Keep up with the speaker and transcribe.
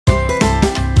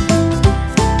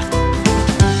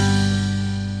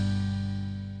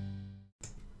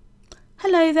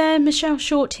Hello there, Michelle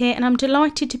Short here, and I'm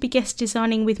delighted to be guest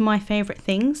designing with my favourite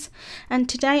things. And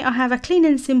today I have a clean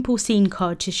and simple scene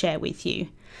card to share with you.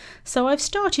 So I've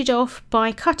started off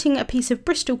by cutting a piece of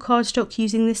Bristol cardstock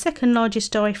using the second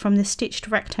largest die from the Stitched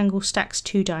Rectangle Stacks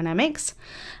 2 Dynamics.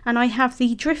 And I have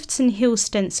the Drifts and Hills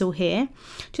stencil here,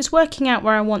 just working out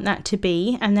where I want that to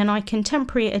be, and then I can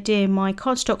temporary adhere my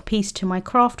cardstock piece to my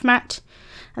craft mat,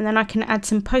 and then I can add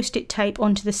some post-it tape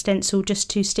onto the stencil just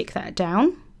to stick that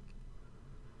down.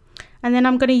 And then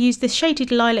I'm going to use this shaded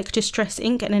lilac distress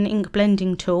ink and an ink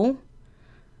blending tool.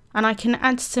 And I can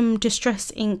add some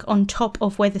distress ink on top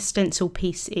of where the stencil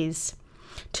piece is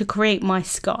to create my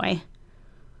sky.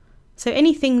 So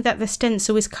anything that the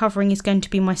stencil is covering is going to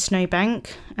be my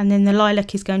snowbank, and then the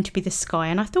lilac is going to be the sky.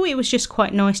 And I thought it was just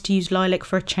quite nice to use lilac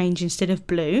for a change instead of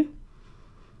blue.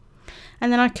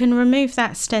 And then I can remove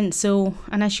that stencil,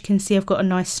 and as you can see I've got a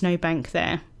nice snowbank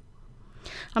there.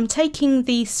 I'm taking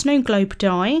the snow globe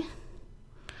die,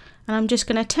 and I'm just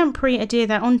going to temporary adhere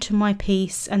that onto my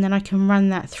piece, and then I can run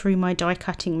that through my die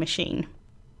cutting machine.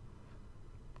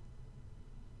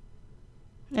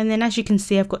 And then as you can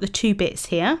see I've got the two bits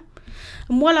here.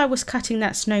 And while I was cutting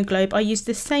that snow globe, I used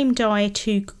the same die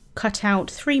to cut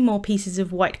out 3 more pieces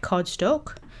of white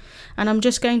cardstock. And I'm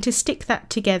just going to stick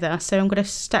that together. So I'm going to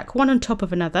stack one on top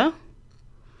of another,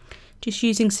 just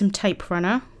using some tape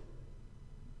runner.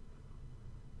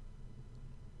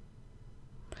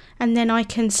 And then I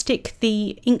can stick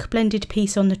the ink blended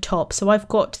piece on the top. So I've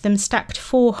got them stacked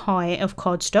 4 high of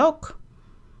cardstock.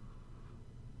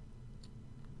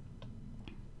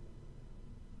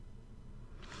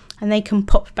 And they can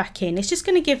pop back in. It's just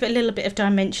going to give a little bit of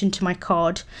dimension to my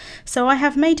card. So I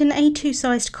have made an A2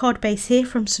 sized card base here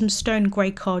from some stone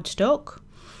grey cardstock.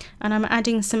 And I'm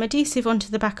adding some adhesive onto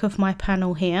the back of my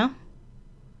panel here,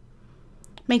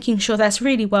 making sure that's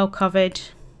really well covered.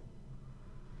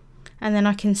 And then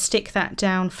I can stick that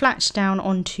down, flat down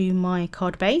onto my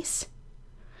card base.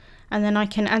 And then I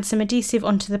can add some adhesive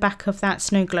onto the back of that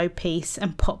snow globe piece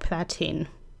and pop that in.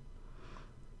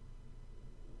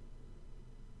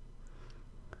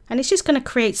 And it's just going to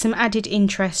create some added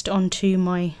interest onto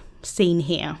my scene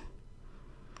here.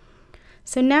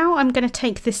 So now I'm going to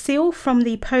take the seal from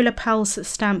the Polar Pals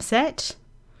stamp set,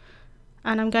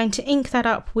 and I'm going to ink that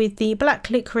up with the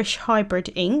Black Licorice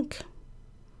Hybrid ink.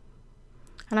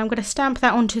 And I'm going to stamp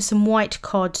that onto some white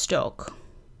cardstock.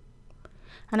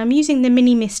 And I'm using the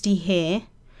Mini Misty here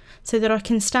so that I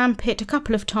can stamp it a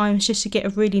couple of times just to get a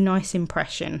really nice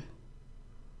impression.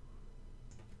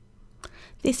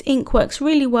 This ink works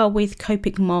really well with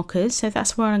Copic markers, so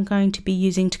that's what I'm going to be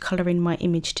using to colour in my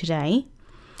image today.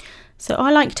 So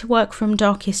I like to work from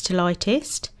darkest to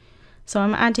lightest. So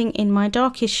I'm adding in my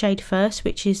darkest shade first,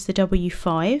 which is the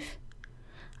W5.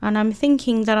 And I'm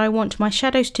thinking that I want my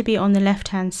shadows to be on the left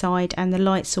hand side and the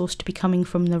light source to be coming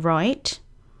from the right.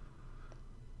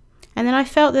 And then I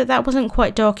felt that that wasn't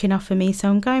quite dark enough for me, so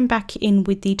I'm going back in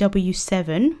with the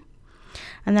W7,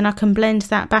 and then I can blend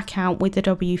that back out with the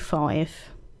W5.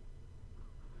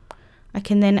 I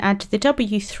can then add the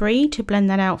W3 to blend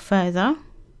that out further.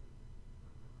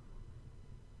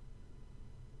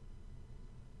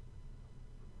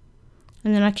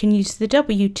 And then I can use the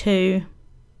W2,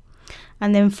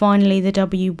 and then finally the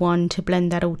W1 to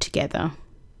blend that all together.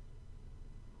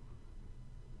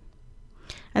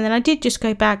 And then I did just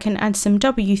go back and add some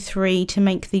W3 to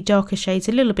make the darker shades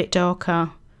a little bit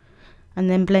darker, and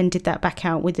then blended that back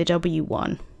out with the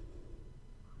W1.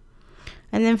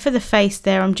 And then for the face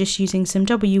there I'm just using some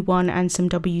W1 and some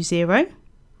W0.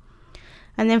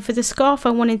 And then for the scarf I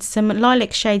wanted some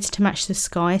lilac shades to match the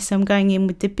sky, so I'm going in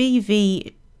with the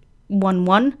BV11,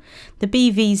 the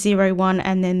BV01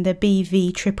 and then the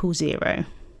BV000.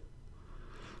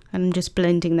 And I'm just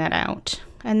blending that out.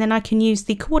 And then I can use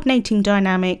the coordinating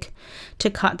dynamic to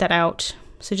cut that out.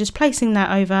 So just placing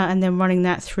that over and then running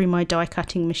that through my die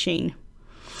cutting machine.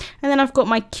 And then I've got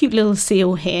my cute little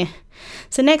seal here.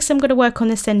 So next I'm going to work on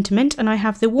the sentiment, and I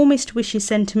have the Warmest Wishes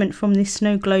sentiment from the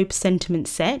Snow Globe sentiment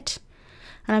set.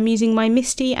 And I'm using my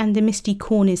Misty and the Misty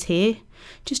corners here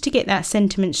just to get that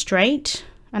sentiment straight.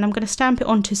 And I'm going to stamp it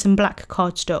onto some black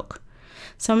cardstock.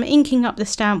 So I'm inking up the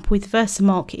stamp with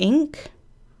Versamark ink,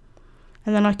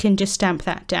 and then I can just stamp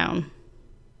that down.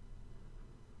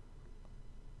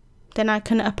 Then I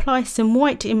can apply some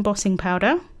white embossing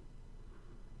powder.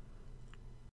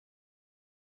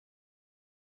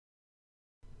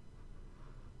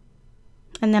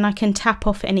 And then I can tap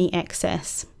off any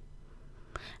excess.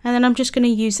 And then I'm just going to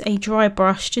use a dry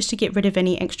brush just to get rid of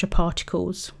any extra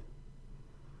particles.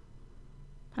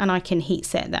 And I can heat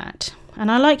set that. And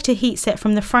I like to heat set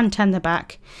from the front and the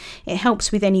back. It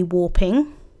helps with any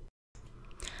warping.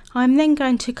 I'm then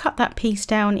going to cut that piece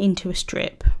down into a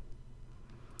strip.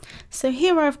 So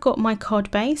here I've got my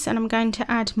card base and I'm going to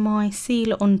add my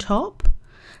seal on top.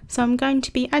 So I'm going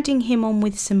to be adding him on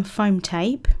with some foam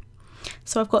tape.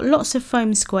 So I've got lots of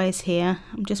foam squares here.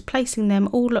 I'm just placing them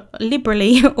all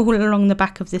liberally all along the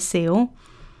back of the seal.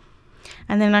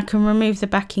 And then I can remove the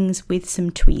backings with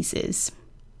some tweezers.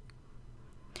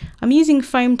 I'm using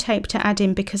foam tape to add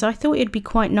in because I thought it'd be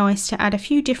quite nice to add a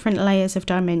few different layers of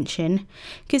dimension.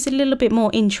 Gives a little bit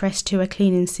more interest to a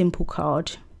clean and simple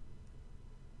card.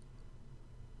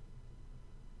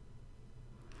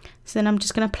 So then I'm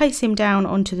just going to place him down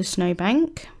onto the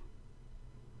snowbank.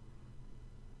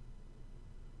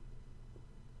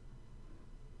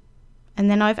 And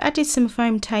then I've added some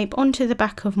foam tape onto the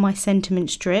back of my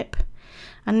sentiment strip.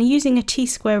 And using a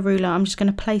T-square ruler, I'm just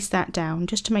going to place that down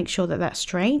just to make sure that that's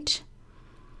straight.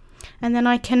 And then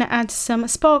I can add some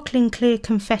sparkling clear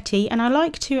confetti, and I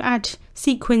like to add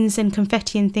sequins and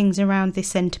confetti and things around this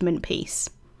sentiment piece.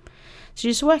 So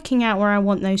just working out where I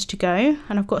want those to go,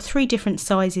 and I've got 3 different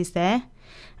sizes there,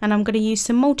 and I'm going to use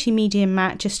some multi-medium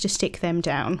matte just to stick them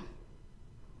down.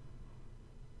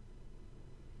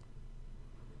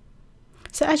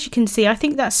 So as you can see, I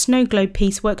think that snow globe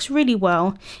piece works really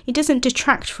well. It doesn't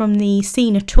detract from the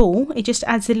scene at all, it just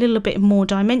adds a little bit more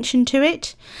dimension to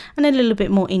it and a little bit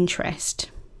more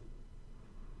interest.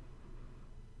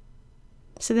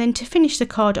 So then to finish the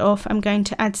card off, I'm going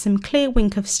to add some clear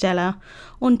Wink of Stella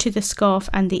onto the scarf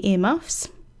and the earmuffs,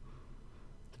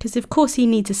 because of course he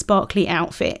needs a sparkly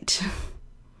outfit.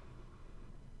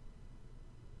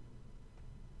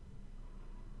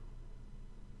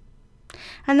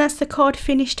 And that's the card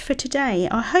finished for today.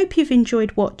 I hope you've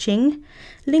enjoyed watching.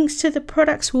 Links to the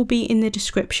products will be in the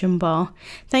description bar.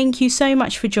 Thank you so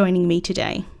much for joining me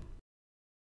today.